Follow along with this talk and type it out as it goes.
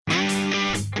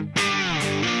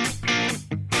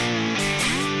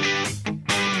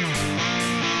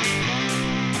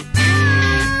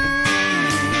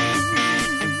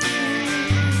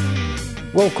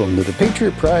Welcome to the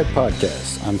Patriot Pride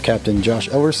Podcast. I'm Captain Josh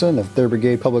Ellerson of 3rd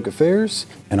Brigade Public Affairs,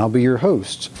 and I'll be your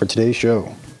host for today's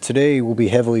show. Today we'll be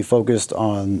heavily focused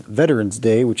on Veterans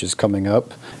Day, which is coming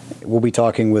up. We'll be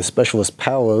talking with Specialist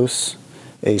Palos,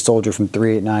 a soldier from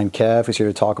 389 CAV, who's here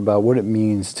to talk about what it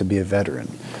means to be a veteran.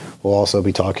 We'll also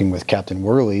be talking with Captain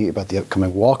Worley about the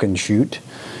upcoming walk and shoot.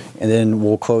 And then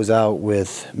we'll close out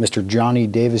with Mr. Johnny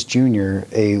Davis Jr.,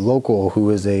 a local who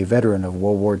is a veteran of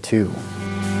World War II.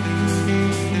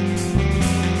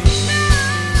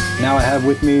 Now I have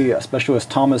with me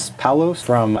Specialist Thomas Palos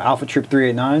from Alpha Troop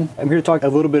 389. I'm here to talk a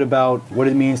little bit about what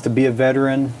it means to be a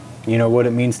veteran, what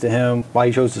it means to him, why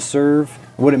he chose to serve,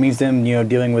 what it means to him,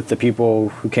 dealing with the people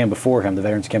who came before him, the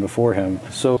veterans who came before him.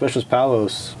 So, Specialist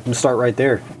Palos, I'm going to start right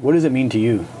there. What does it mean to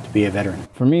you to be a veteran?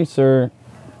 For me, sir,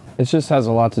 it just has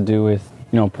a lot to do with,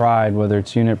 pride, whether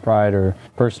it's unit pride or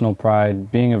personal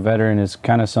pride. Being a veteran is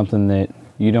kind of something that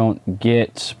you don't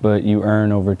get, but you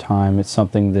earn over time. It's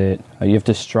something that you have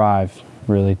to strive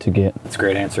really to get. That's a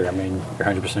great answer. I mean, you're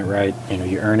 100% right.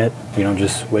 You earn it. You don't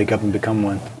just wake up and become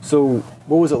one. So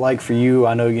what was it like for you?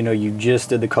 I know, you just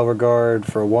did the color guard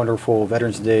for a wonderful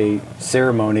Veterans Day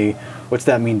ceremony. What's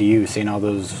that mean to you, seeing all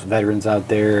those veterans out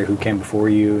there who came before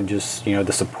you, and just,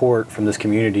 the support from this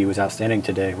community was outstanding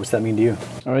today? What's that mean to you?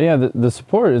 Oh yeah, the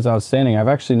support is outstanding. I've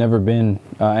actually never been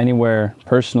anywhere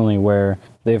personally where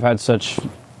they've had such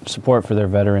support for their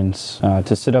veterans.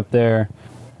 To sit up there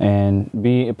and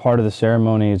be a part of the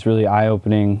ceremony is really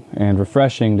eye-opening and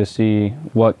refreshing to see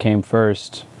what came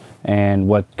first and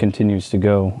what continues to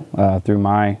go through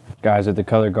my guys at the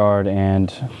color guard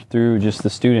and through just the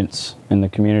students in the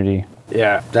community.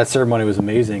 Yeah, that ceremony was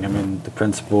amazing. I mean, the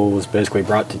principal was basically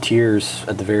brought to tears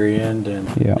at the very end, and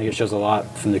I think it shows a lot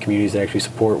from the communities that actually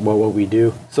support what we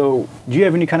do. So, do you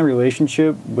have any kind of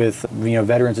relationship with,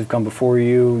 veterans who've come before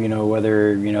you,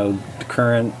 whether, the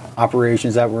current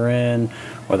operations that we're in,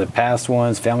 or the past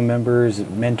ones, family members,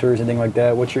 mentors, anything like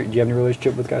that? Do you have any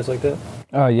relationship with guys like that?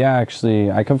 Yeah, actually,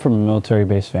 I come from a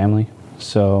military-based family.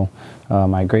 So,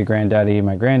 my great-granddaddy,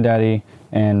 my granddaddy,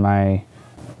 and my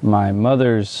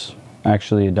mother's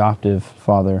actually adoptive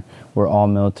father were all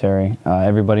military.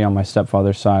 Everybody on my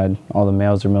stepfather's side, all the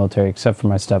males are military except for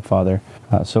my stepfather.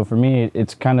 So for me,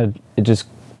 it just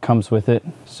comes with it.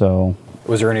 So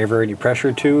was there ever any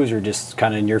pressure to, or just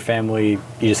kind of in your family,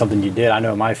 just something you did? I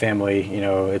know in my family,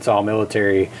 it's all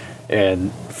military,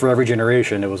 and for every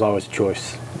generation, it was always a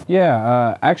choice.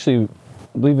 Yeah, actually,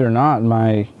 believe it or not,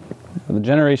 the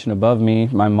generation above me,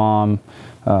 my mom,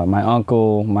 my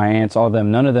uncle, my aunts, all of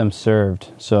them, none of them served.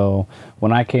 So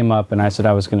when I came up and I said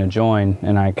I was going to join,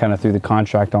 and I kind of threw the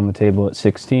contract on the table at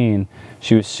 16,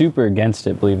 she was super against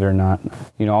it, believe it or not.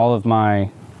 All of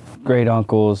my great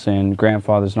uncles and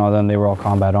grandfathers and all of them, they were all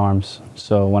combat arms.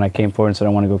 So when I came forward and said I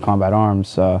want to go combat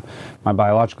arms, my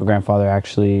biological grandfather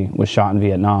actually was shot in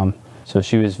Vietnam. So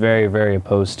she was very, very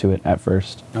opposed to it at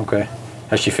first. Okay.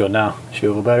 How's she feel now? She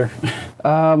feel a little better?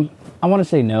 I want to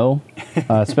say no,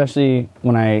 especially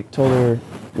when I told her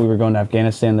we were going to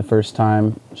Afghanistan the first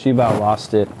time. She about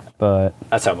lost it, but...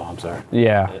 That's how moms are.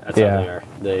 Yeah. That's how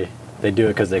they are. They do it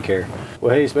because they care.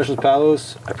 Well, hey, Specialist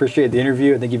Palos, I appreciate the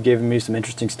interview. I think you've given me some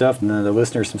interesting stuff, and the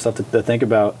listeners some stuff to think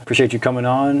about. Appreciate you coming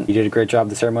on. You did a great job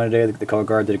at the ceremony today. The color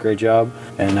guard did a great job,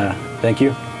 and thank you.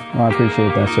 Well, I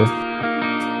appreciate that, sir.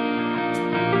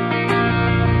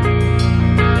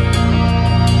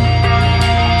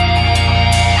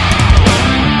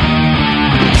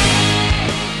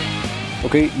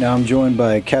 Okay, now I'm joined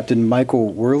by Captain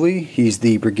Michael Worley. He's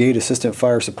the Brigade Assistant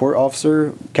Fire Support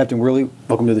Officer. Captain Worley,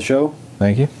 welcome to the show.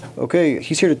 Thank you. Okay,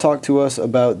 he's here to talk to us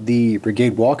about the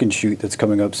Brigade Walk and Shoot that's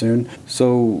coming up soon.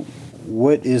 So,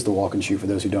 what is the Walk and Shoot for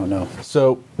those who don't know?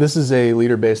 So, this is a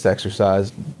leader-based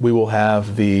exercise. We will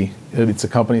have it's a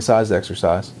company-sized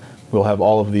exercise. We'll have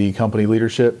all of the company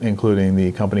leadership, including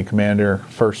the company commander,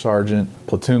 first sergeant,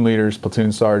 platoon leaders,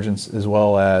 platoon sergeants, as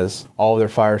well as all of their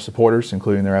fire supporters,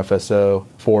 including their FSO,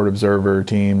 forward observer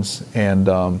teams, and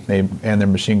their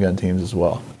machine gun teams as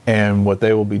well. And what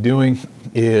they will be doing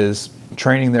is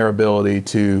training their ability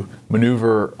to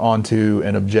maneuver onto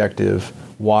an objective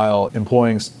while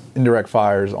employing indirect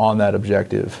fires on that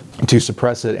objective to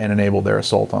suppress it and enable their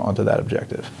assault onto that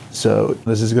objective. So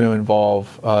this is going to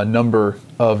involve a number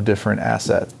of different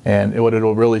assets. And what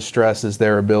it'll really stress is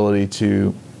their ability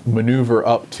to maneuver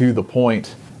up to the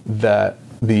point that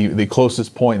the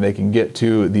closest point they can get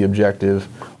to the objective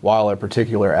while a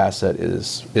particular asset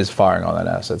is firing on that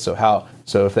asset.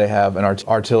 So if they have an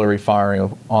artillery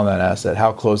firing on that asset,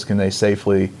 how close can they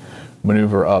safely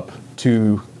maneuver up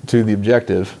to the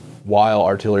objective while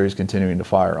artillery is continuing to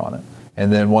fire on it?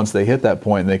 And then once they hit that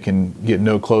point, they can get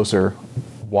no closer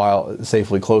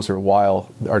safely closer while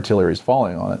artillery is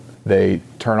falling on it. They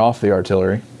turn off the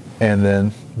artillery, and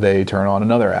then they turn on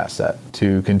another asset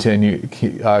to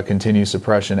continue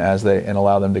suppression and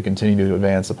allow them to continue to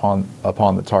advance upon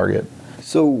the target.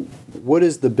 So what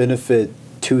is the benefit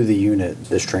to the unit,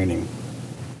 this training?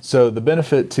 So the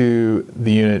benefit to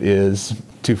the unit is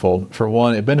twofold. For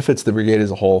one, it benefits the brigade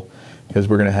as a whole because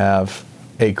we're going to have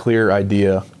a clear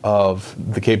idea of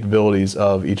the capabilities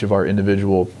of each of our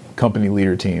individual company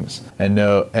leader teams and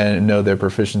know their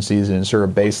proficiencies and ensure a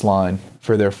baseline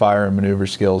for their fire and maneuver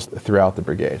skills throughout the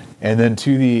brigade. And then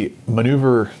to the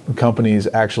maneuver companies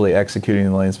actually executing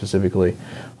the lane specifically,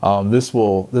 this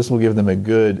will give them a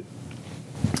good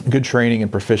training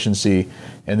and proficiency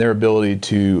in their ability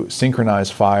to synchronize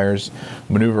fires,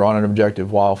 maneuver on an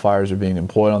objective while fires are being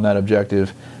employed on that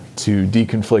objective, to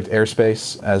deconflict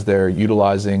airspace as they're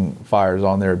utilizing fires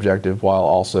on their objective while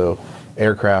also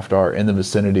aircraft are in the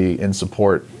vicinity in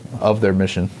support of their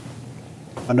mission.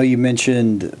 I know you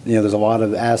mentioned, there's a lot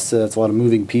of assets, a lot of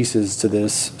moving pieces to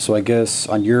this. So I guess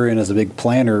on your end as a big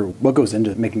planner, what goes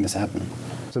into making this happen?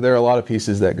 So there are a lot of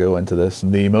pieces that go into this.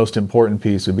 The most important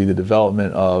piece would be the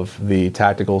development of the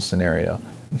tactical scenario.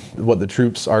 What the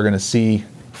troops are going to see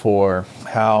for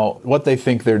what they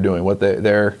think they're doing, what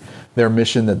their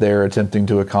mission that they're attempting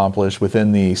to accomplish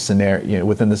within the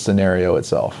scenario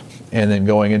itself. And then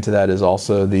going into that is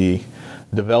also the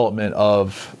development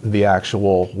of the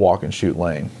actual walk and shoot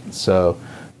lane. So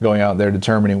going out there,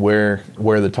 determining where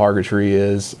the targetry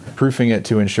is, proofing it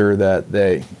to ensure that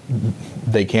they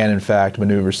can in fact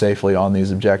maneuver safely on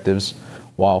these objectives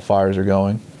while fires are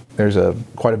going. There's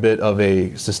quite a bit of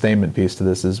a sustainment piece to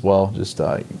this as well, just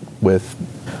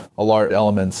with a large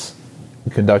elements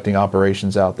conducting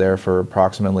operations out there for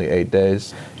approximately 8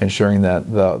 days, ensuring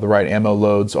that the right ammo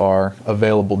loads are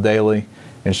available daily,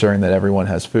 ensuring that everyone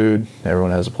has food,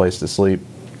 everyone has a place to sleep,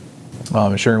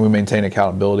 ensuring we maintain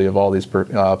accountability of all these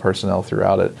personnel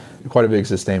throughout it. Quite a big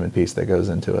sustainment piece that goes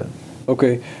into it.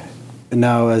 Okay.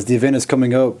 Now, as the event is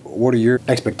coming up, what are your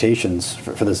expectations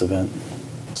for this event?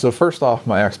 So first off,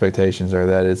 my expectations are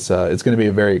that it's going to be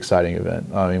a very exciting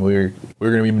event. I mean, we're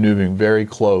going to be moving very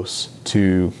close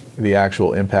to the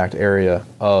actual impact area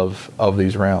of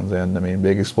these rounds, and I mean,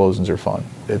 big explosions are fun.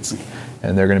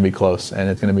 And they're going to be close, and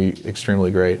it's going to be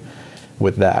extremely great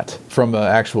with that. From an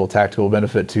actual tactical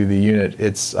benefit to the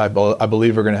unit, I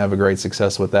believe we're going to have a great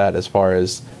success with that, as far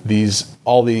as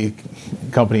all the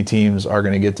company teams are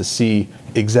going to get to see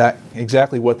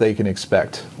exactly what they can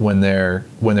expect when they're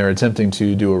attempting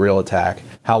to do a real attack,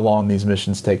 how long these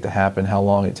missions take to happen, how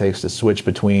long it takes to switch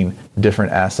between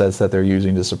different assets that they're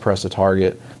using to suppress a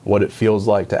target, what it feels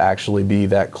like to actually be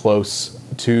that close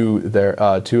to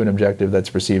an objective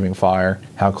that's receiving fire,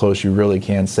 how close you really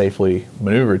can safely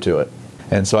maneuver to it.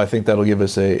 And so I think that'll give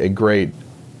us a great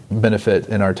benefit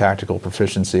in our tactical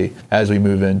proficiency as we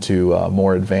move into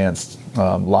more advanced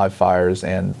live fires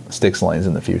and sticks lanes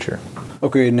in the future.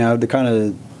 Okay, now to kind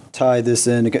of tie this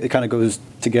in, it kind of goes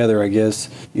together, I guess,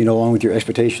 along with your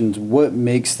expectations. What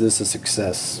makes this a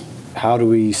success? How do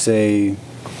we say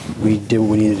we did what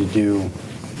we needed to do,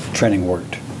 training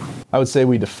worked? I would say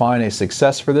we define a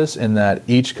success for this in that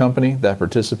each company that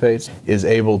participates is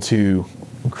able to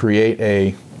create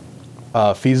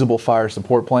a feasible fire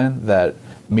support plan that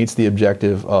meets the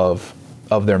objective of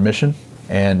their mission,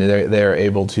 and they're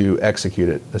able to execute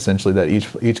it. Essentially, that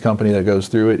each company that goes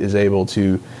through it is able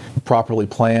to properly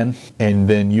plan and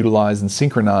then utilize and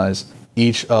synchronize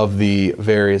each of the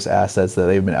various assets that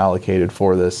they've been allocated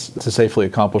for this to safely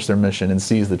accomplish their mission and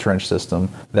seize the trench system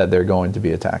that they're going to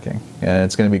be attacking. And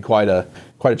it's going to be quite a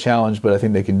challenge, but I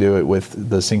think they can do it with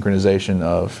the synchronization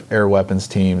of air weapons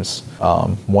teams,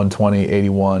 120,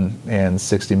 81, and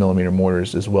 60 millimeter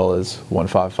mortars, as well as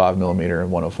 155 millimeter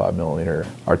and 105 millimeter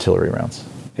artillery rounds.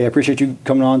 Hey, I appreciate you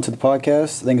coming on to the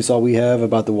podcast. I think it's all we have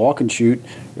about the walk and shoot.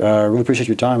 I really appreciate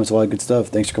your time. It's a lot of good stuff.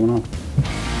 Thanks for coming on.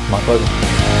 My pleasure.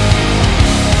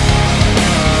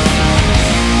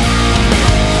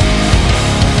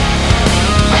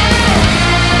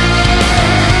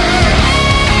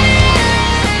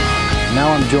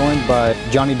 Now I'm joined by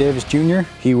Johnny Davis Jr.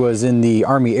 He was in the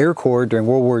Army Air Corps during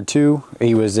World War II.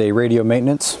 He was a radio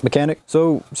maintenance mechanic.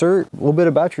 So, sir, a little bit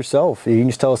about yourself. You can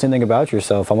just tell us anything about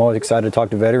yourself. I'm always excited to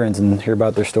talk to veterans and hear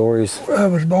about their stories. I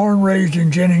was born and raised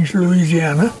in Jennings,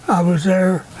 Louisiana. I was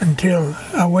there until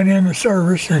I went into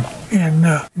service in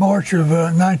March of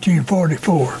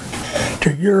 1944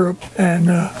 to Europe, and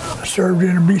served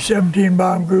in a B-17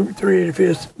 bomb group,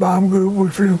 385th bomb group. We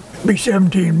flew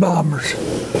B-17 bombers.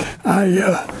 I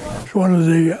was one of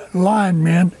the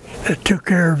linemen that took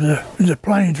care of the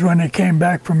planes when they came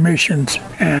back from missions,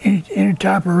 and any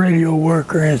type of radio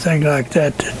work or anything like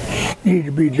that needed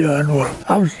to be done. Well,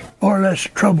 I was more or less a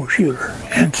troubleshooter,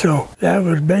 and so that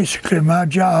was basically my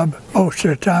job most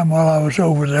of the time while I was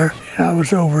over there. And I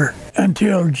was over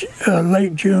until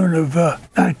late June of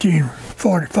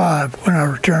 1945 when I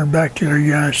returned back to the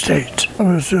United States. I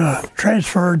was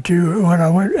transferred to,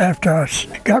 after I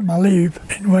got my leave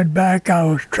and went back, I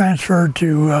was transferred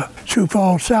to Sioux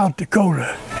Falls, South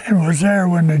Dakota, and was there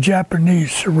when the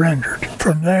Japanese surrendered.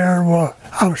 From there, well,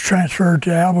 I was transferred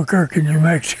to Albuquerque, New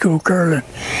Mexico, Curlin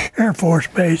Air Force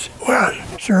Base, where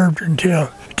I served until,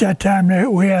 at that time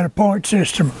we had a point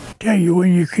system, tell you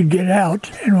when you could get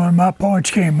out. And when my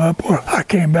points came up, well, I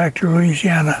came back to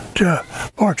Louisiana to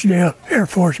Barksdale Air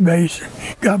Force Base,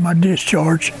 got my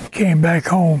discharge, came back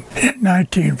home. In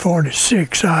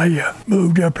 1946, I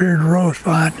moved up here to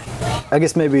Rosepine. I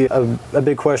guess maybe a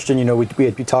big question, we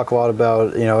talk a lot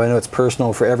about, I know it's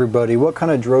personal for everybody. What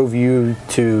kind of drove you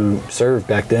to serve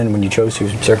back then when you chose to,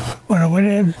 sir? When I went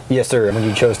in? Yes, sir, when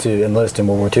you chose to enlist in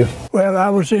World War II. Well, I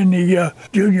was in the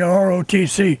junior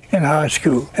ROTC in high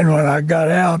school, and when I got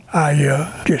out,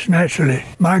 I just naturally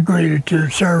migrated to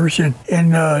the service. In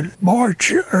early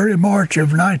March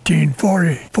of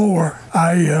 1944,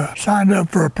 I signed up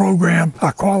for a program.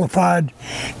 I qualified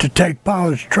to take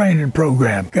pilot's training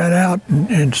program. Got out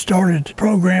and started the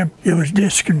program. It was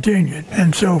discontinued,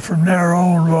 and so from there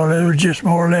on, well, it was just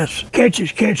more or less catch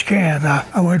as catch can.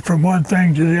 I went from one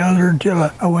thing to the other until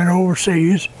I went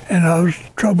overseas, and I was a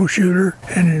troubleshooter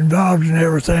and involved in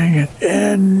everything,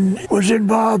 and was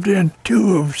involved in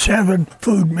 2 of 7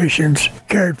 food missions.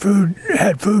 Carried food,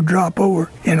 had food drop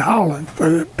over in Holland for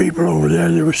the people over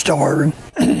there that were starving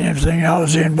and everything. I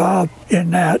was involved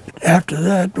in that. After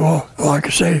that, well, like I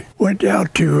say, went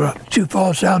out to Sioux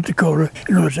Falls, South Dakota,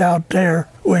 and was out there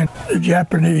when the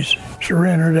Japanese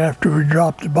surrendered after we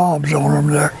dropped the bombs on them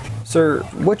there. Sir,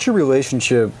 what's your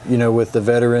relationship, with the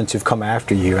veterans who've come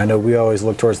after you? I know we always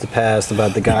look towards the past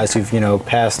about the guys who've,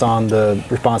 passed on the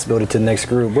responsibility to the next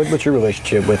group. What's your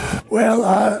relationship with? Well,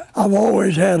 I've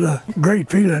always had a great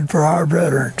feeling for our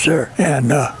veterans, sir.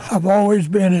 And I've always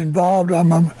been involved.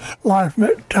 I'm a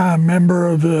lifetime member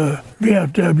of the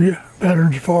VFW,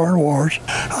 Veterans of Foreign Wars.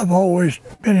 I've always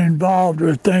been involved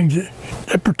with things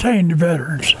that pertain to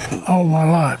veterans all my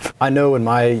life. I know in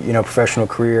my, professional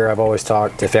career, I've always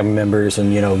talked to family members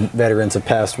and, veterans of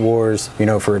past wars,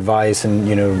 for advice, and,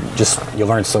 you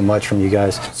learn so much from you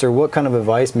guys. Sir, what kind of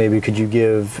advice maybe could you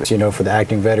give, for the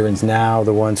acting veterans now,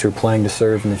 the ones who are planning to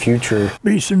serve in the future?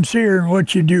 Be sincere in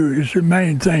what you do is the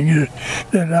main thing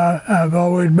that I've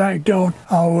always banked on.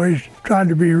 I always tried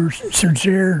to be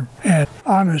sincere and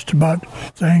honest about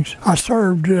things. I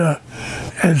served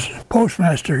as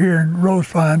postmaster here in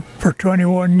Rosepine for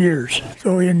 21 years.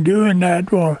 So in doing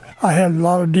that, well, I had a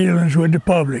lot of dealings with the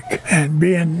public. And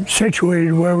being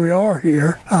situated where we are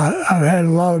here, I've had a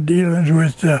lot of dealings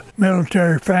with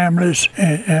military families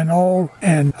and all.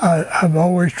 And I've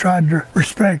always tried to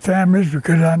respect families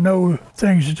because I know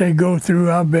things that they go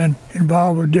through. I've been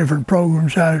involved with different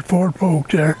programs out at Fort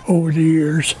Polk there over the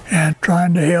years and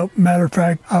trying to help. Matter of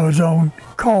fact, I was on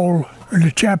call the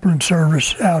chaplain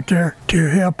service out there to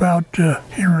help out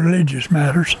in religious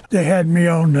matters. They had me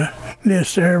on the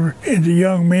list there as the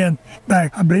young men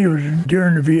back, I believe it was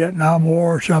during the Vietnam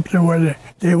War or something, where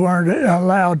they weren't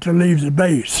allowed to leave the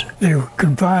base. They were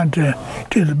confined to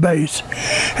the base.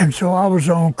 And so I was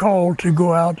on call to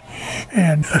go out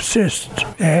and assist.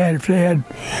 If they had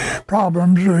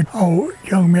problems,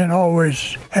 young men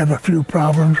always have a few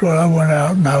problems. Well, I went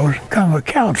out and I was kind of a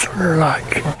counselor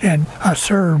like, and I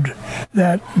served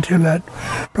that until that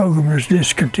program was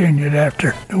discontinued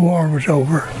after the war was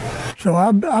over. So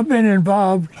I've been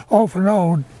involved off and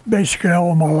on basically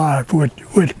all my life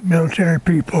with military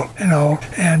people and all.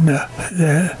 And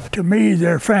to me,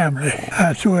 they're family.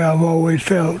 That's the way I've always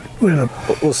felt with them.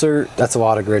 Well, sir, that's a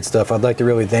lot of great stuff. I'd like to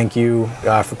really thank you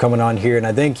for coming on here. And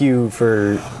I thank you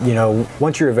for,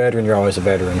 once you're a veteran, you're always a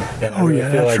veteran. And I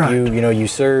really feel like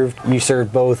right. You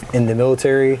served both in the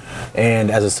military and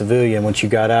as a civilian. Once you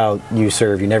got out, you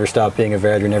served. You never stopped being a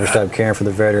veteran, never stopped caring for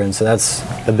the veterans. So that's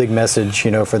a big message,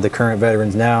 for the current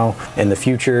veterans now and the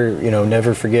future.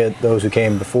 Never forget those who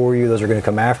came before you, those are going to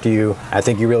come after you. I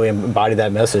think you really embody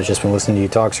that message just from listening to you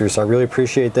talk, sir. So I really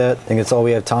appreciate that. I think that's all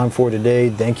we have time for today.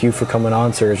 Thank you for coming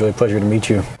on, sir. It's really a pleasure to meet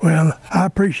you. Well, I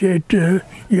appreciate you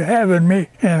having me,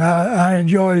 and I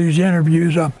enjoy these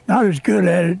interviews. I'm not as good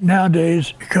at it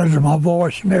nowadays because of my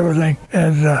voice and everything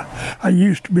as I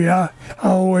used to be. I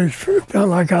always felt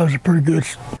like I was a pretty good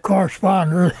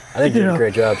correspondent. I think you did a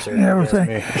great job, sir. And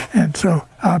everything. And so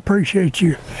I appreciate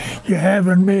you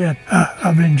having me, and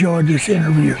I've enjoyed this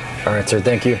interview. All right, sir.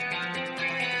 Thank you.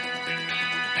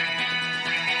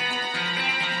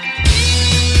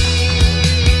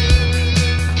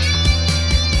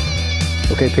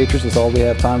 Okay, Patriots, that's all we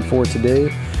have time for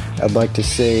today. I'd like to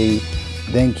say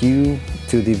thank you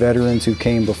to the veterans who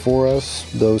came before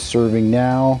us, those serving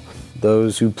now,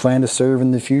 those who plan to serve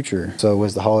in the future. So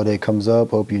as the holiday comes up,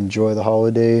 hope you enjoy the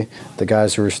holiday. The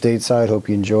guys who are stateside, hope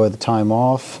you enjoy the time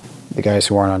off. The guys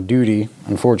who aren't on duty,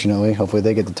 unfortunately, hopefully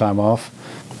they get the time off.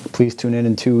 Please tune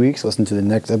in 2 weeks. Listen to the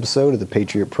next episode of the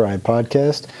Patriot Pride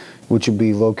podcast, which will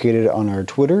be located on our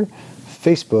Twitter,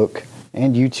 Facebook,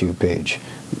 and YouTube page.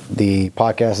 The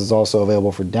podcast is also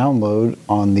available for download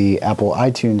on the Apple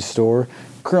iTunes Store.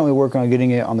 Currently working on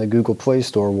getting it on the Google Play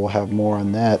Store. We'll have more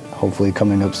on that hopefully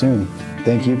coming up soon.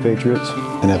 Thank you, Patriots,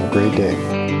 and have a great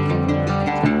day.